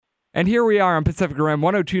And here we are on Pacific Rim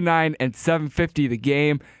 102.9 and 750 The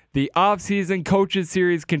Game. The off-season coaches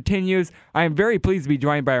series continues. I am very pleased to be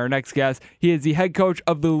joined by our next guest. He is the head coach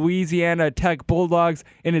of the Louisiana Tech Bulldogs.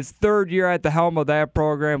 In his third year at the helm of that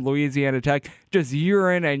program, Louisiana Tech just year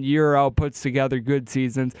in and year out puts together good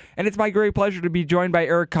seasons. And it's my great pleasure to be joined by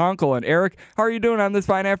Eric Konkol. And Eric, how are you doing on this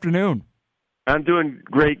fine afternoon? I'm doing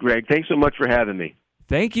great, Greg. Thanks so much for having me.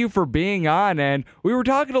 Thank you for being on, and we were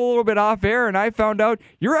talking a little bit off air, and I found out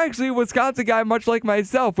you're actually a Wisconsin guy much like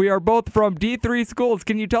myself. We are both from D3 schools.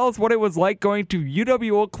 Can you tell us what it was like going to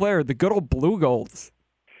UW Eau Claire, the good old Blue Golds?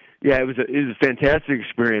 Yeah, it was a fantastic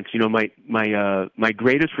experience. You know, my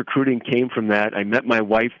greatest recruiting came from that. I met my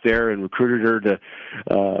wife there and recruited her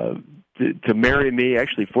to marry me,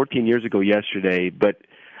 actually 14 years ago yesterday, but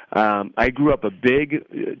I grew up a big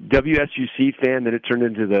WSUC fan, then it turned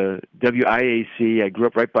into the WIAC. I grew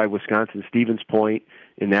up right by Wisconsin, Stevens Point,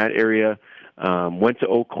 in that area. Went to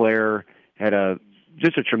Eau Claire, had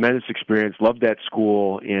just a tremendous experience, loved that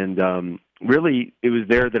school, and really it was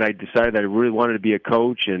there that I decided that I really wanted to be a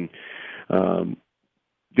coach, and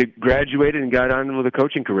graduated and got on with a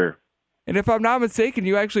coaching career. And if I'm not mistaken,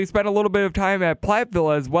 you actually spent a little bit of time at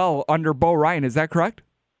Platteville as well under Bo Ryan. Is that correct?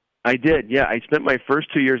 I did, yeah. I spent my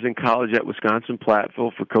first 2 years in college at Wisconsin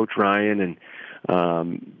Platteville for Coach Ryan, and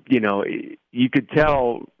you could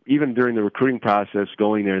tell even during the recruiting process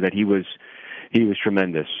going there that he was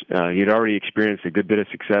tremendous. He had already experienced a good bit of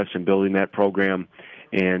success in building that program,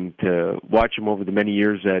 and to watch him over the many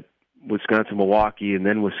years at Wisconsin Milwaukee and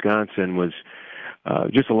then Wisconsin was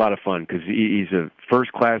just a lot of fun because he's a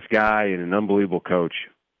first-class guy and an unbelievable coach.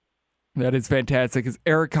 That is fantastic. It's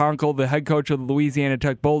Eric Konkol, the head coach of the Louisiana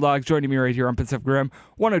Tech Bulldogs, joining me right here on Pacific Rim,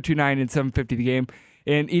 102.9 and 750 The Game.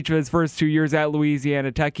 In each of his first 2 years at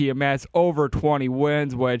Louisiana Tech, he amassed over 20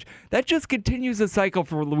 wins, which that just continues the cycle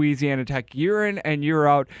for Louisiana Tech year in and year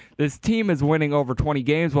out. This team is winning over 20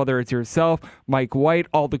 games, whether it's yourself, Mike White,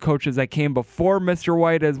 all the coaches that came before Mr.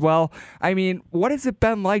 White as well. I mean, what has it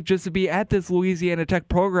been like just to be at this Louisiana Tech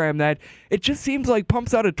program that it just seems like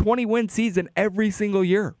pumps out a 20-win season every single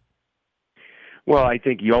year? Well, I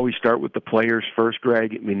think you always start with the players first,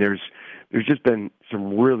 Greg. I mean, there's just been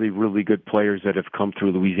some really, really good players that have come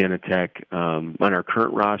through Louisiana Tech on our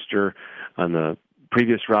current roster, on the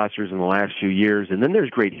previous rosters in the last few years. And then there's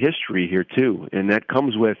great history here, too. And that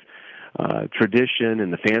comes with tradition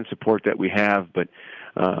and the fan support that we have. But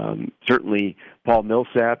certainly Paul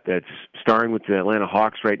Millsap, that's starring with the Atlanta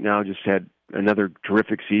Hawks right now, just had another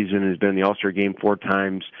terrific season, has been in the All-Star game 4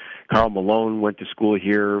 times. Karl Malone went to school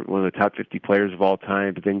here, one of the top 50 players of all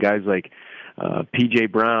time. But then guys like P.J.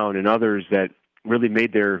 Brown and others that really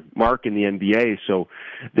made their mark in the NBA. So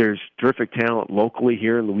there's terrific talent locally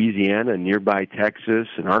here in Louisiana and nearby Texas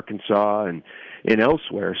and Arkansas and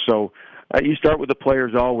elsewhere. So you start with the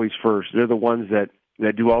players always first. They're the ones that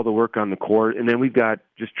do all the work on the court. And then we've got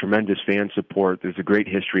just tremendous fan support. There's a great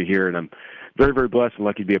history here, and I'm very, very blessed and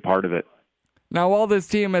lucky to be a part of it. Now, while this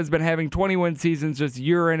team has been having 20-win seasons just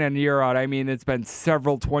year in and year out, I mean, it's been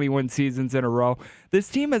several 20-win seasons in a row, this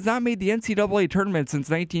team has not made the NCAA tournament since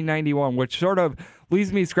 1991, which sort of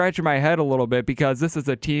leaves me scratching my head a little bit because this is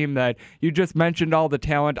a team that you just mentioned all the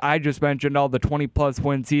talent. I just mentioned all the 20-plus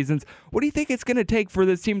win seasons. What do you think it's going to take for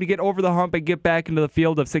this team to get over the hump and get back into the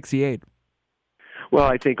field of 68? Well,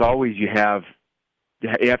 I think always you have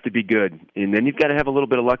to be good, and then you've got to have a little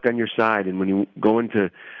bit of luck on your side. And when you go into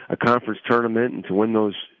a conference tournament and to win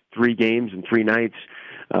those 3 games in 3 nights,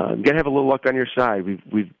 you got to have a little luck on your side.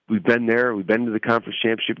 We've been there. We've been to the conference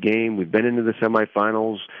championship game. We've been into the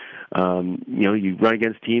semifinals. You run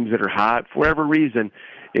against teams that are hot for whatever reason.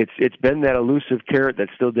 It's been that elusive carrot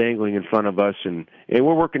that's still dangling in front of us, and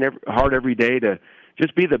we're working hard every day to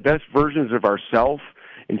just be the best versions of ourselves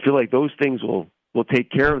and feel like those things will take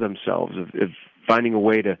care of themselves. If finding a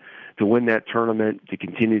way to win that tournament, to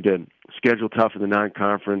continue to schedule tough in the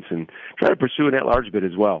non-conference, and try to pursue an at-large bid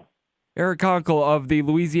as well. Eric Konkol of the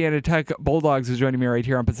Louisiana Tech Bulldogs is joining me right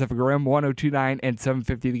here on Pacific Rim, 102.9 and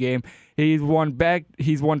 750 The Game. He's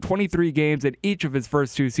won 23 games in each of his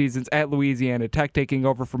first 2 seasons at Louisiana Tech, taking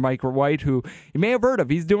over for Mike White, who you may have heard of.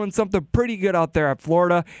 He's doing something pretty good out there at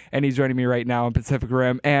Florida, and he's joining me right now on Pacific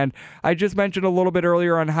Rim. And I just mentioned a little bit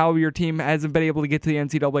earlier on how your team hasn't been able to get to the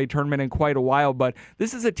NCAA tournament in quite a while, but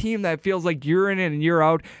this is a team that feels like year in and year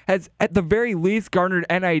out has at the very least garnered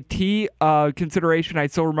NIT consideration. I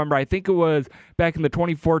still remember, I think it was back in the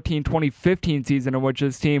 2014-2015 season in which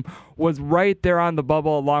this team was right there on the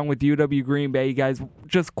bubble along with UW Green Bay. You guys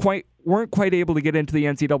just weren't quite able to get into the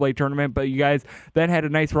NCAA tournament, but you guys then had a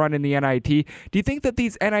nice run in the NIT. Do you think that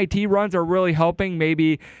these NIT runs are really helping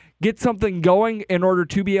maybe get something going in order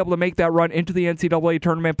to be able to make that run into the NCAA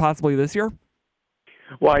tournament possibly this year?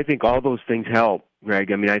 Well, I think all those things help,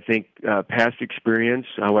 Greg. I mean, I think past experience,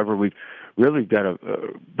 however, we've really got a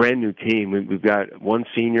brand new team. We've got one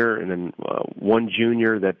senior and then one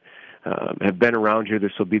junior that have been around here.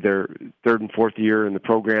 This will be their third and fourth year in the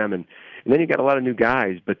program, and then you got a lot of new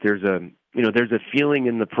guys. But there's a feeling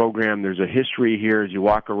in the program. There's a history here as you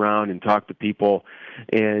walk around and talk to people,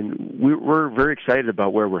 and we're very excited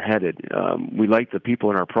about where we're headed. We like the people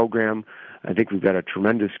in our program. I think we've got a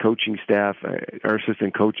tremendous coaching staff. Our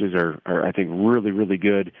assistant coaches are I think, really, really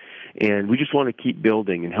good. And we just want to keep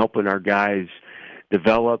building and helping our guys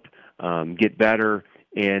develop, get better,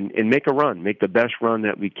 and make a run, make the best run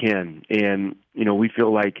that we can. And, we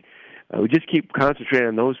feel like we just keep concentrating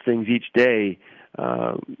on those things each day,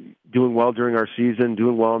 doing well during our season,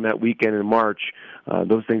 doing well in that weekend in March.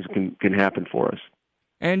 Those things can happen for us.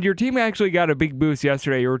 And your team actually got a big boost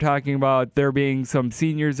yesterday. You were talking about there being some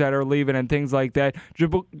seniors that are leaving and things like that.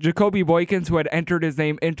 Jacoby Boykins, who had entered his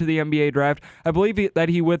name into the NBA draft, I believe that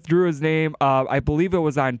he withdrew his name, I believe it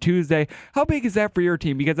was on Tuesday. How big is that for your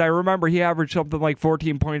team? Because I remember he averaged something like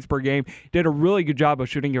 14 points per game. Did a really good job of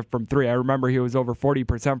shooting it from three. I remember he was over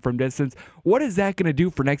 40% from distance. What is that going to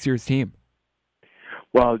do for next year's team?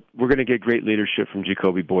 Well, we're going to get great leadership from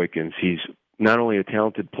Jacoby Boykins. He's not only a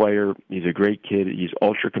talented player, he's a great kid, he's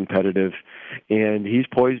ultra competitive, and he's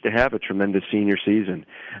poised to have a tremendous senior season.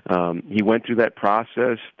 He went through that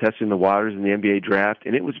process, testing the waters in the NBA draft,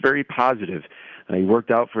 and it was very positive. He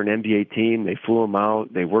worked out for an NBA team, they flew him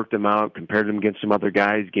out, they worked him out, compared him against some other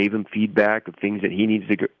guys, gave him feedback of things that he needs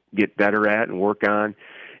to get better at and work on,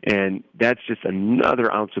 and that's just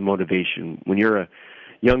another ounce of motivation. When you're a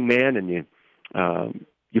young man and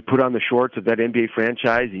you put on the shorts of that NBA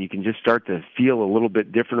franchise, and you can just start to feel a little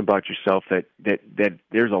bit different about yourself, that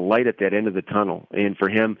there's a light at that end of the tunnel. And for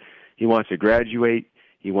him, he wants to graduate.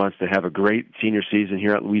 He wants to have a great senior season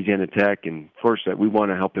here at Louisiana Tech. And, of course, we want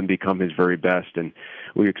to help him become his very best. And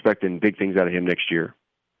we're expecting big things out of him next year.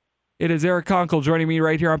 It is Eric Conkle joining me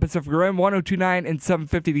right here on Pacific Rim, 102.9 and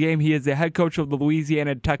 750 The Game. He is the head coach of the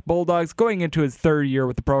Louisiana Tech Bulldogs, going into his third year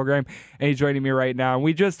with the program, and he's joining me right now. And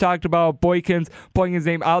we just talked about Boykins pulling his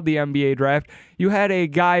name out of the NBA draft. You had a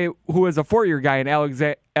guy who was a four-year guy in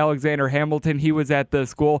Alexander Hamilton. He was at the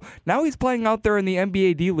school. Now he's playing out there in the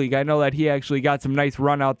NBA D-League. I know that he actually got some nice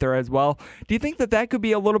run out there as well. Do you think that could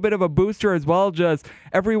be a little bit of a booster as well, just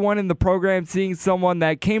everyone in the program seeing someone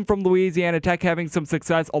that came from Louisiana Tech having some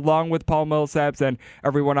success along with Paul Millsaps, and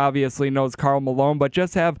everyone obviously knows Karl Malone, but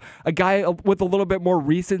just have a guy with a little bit more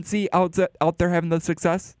recency out there having the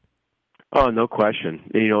success? Oh, no question.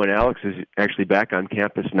 And Alex is actually back on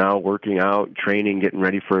campus now, working out, training, getting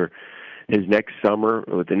ready for his next summer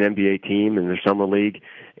with an NBA team in the summer league,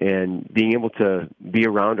 and being able to be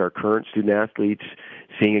around our current student athletes,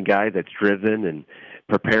 seeing a guy that's driven and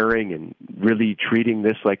preparing and really treating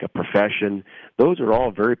this like a profession. Those are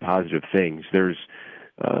all very positive things. There's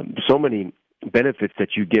so many benefits that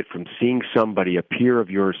you get from seeing somebody, a peer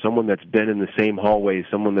of yours, someone that's been in the same hallways,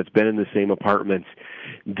 someone that's been in the same apartments,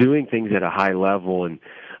 doing things at a high level. And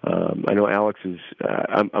I know Alex is,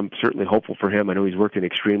 I'm certainly hopeful for him. I know he's working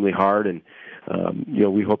extremely hard, and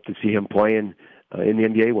we hope to see him playing in the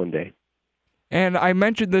NBA one day. And I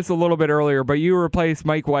mentioned this a little bit earlier, but you replaced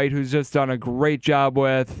Mike White, who's just done a great job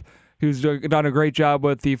with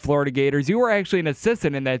the Florida Gators. You were actually an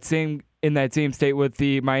assistant in that same state with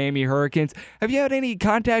the Miami Hurricanes. Have you had any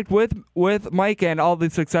contact with Mike and all the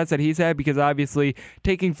success that he's had? Because obviously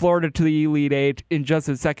taking Florida to the Elite Eight in just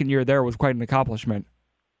his second year there was quite an accomplishment.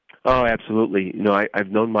 Oh, absolutely. I've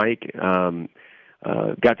known Mike,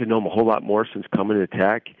 got to know him a whole lot more since coming to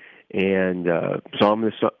Tech, and saw him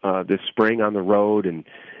this spring on the road, and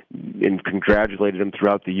congratulated him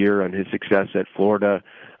throughout the year on his success at Florida.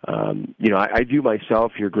 I view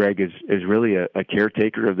myself here, Greg, as really a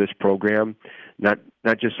caretaker of this program, not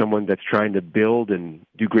just someone that's trying to build and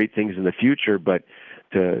do great things in the future, but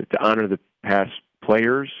to honor the past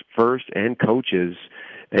players first and coaches,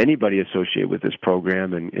 anybody associated with this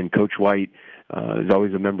program. And Coach White is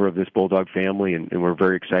always a member of this Bulldog family, and we're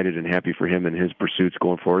very excited and happy for him and his pursuits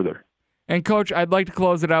going further. And, Coach, I'd like to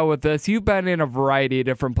close it out with this. You've been in a variety of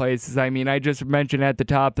different places. I mean, I just mentioned at the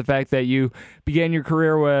top the fact that you began your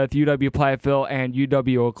career with UW-Platteville and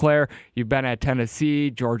UW-Eau Claire. You've been at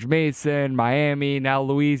Tennessee, George Mason, Miami, now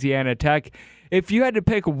Louisiana Tech. if you had to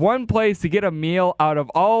pick one place to get a meal out of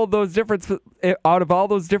all those different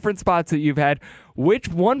spots that you've had, which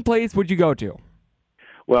one place would you go to?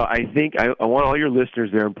 Well, I think I want all your listeners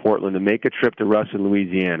there in Portland to make a trip to Ruston,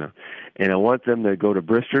 Louisiana, and I want them to go to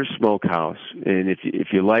Brister's Smokehouse. And if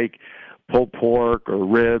you like pulled pork or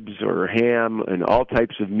ribs or ham and all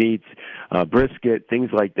types of meats, brisket, things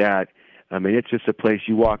like that, I mean, it's just a place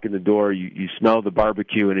you walk in the door, you smell the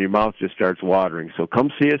barbecue, and your mouth just starts watering. So come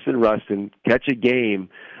see us in Ruston, catch a game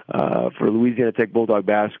for Louisiana Tech Bulldog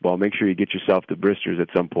basketball. Make sure you get yourself to Brister's at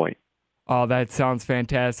some point. Oh, that sounds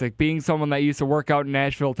fantastic. Being someone that used to work out in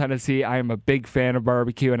Nashville, Tennessee, I am a big fan of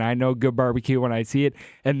barbecue, and I know good barbecue when I see it,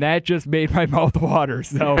 and that just made my mouth water.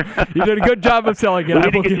 So you did a good job of selling it. We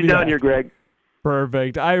need to get you down here, Greg.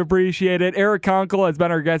 Perfect. I appreciate it. Eric Conkle has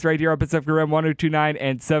been our guest right here on Pacific Rim 102.9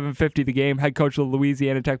 and 750 The Game, head coach of the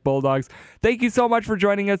Louisiana Tech Bulldogs. Thank you so much for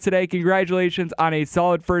joining us today. Congratulations on a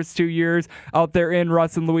solid first 2 years out there in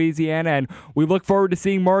Ruston, Louisiana, and we look forward to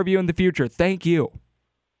seeing more of you in the future. Thank you.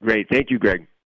 Great. Thank you, Greg.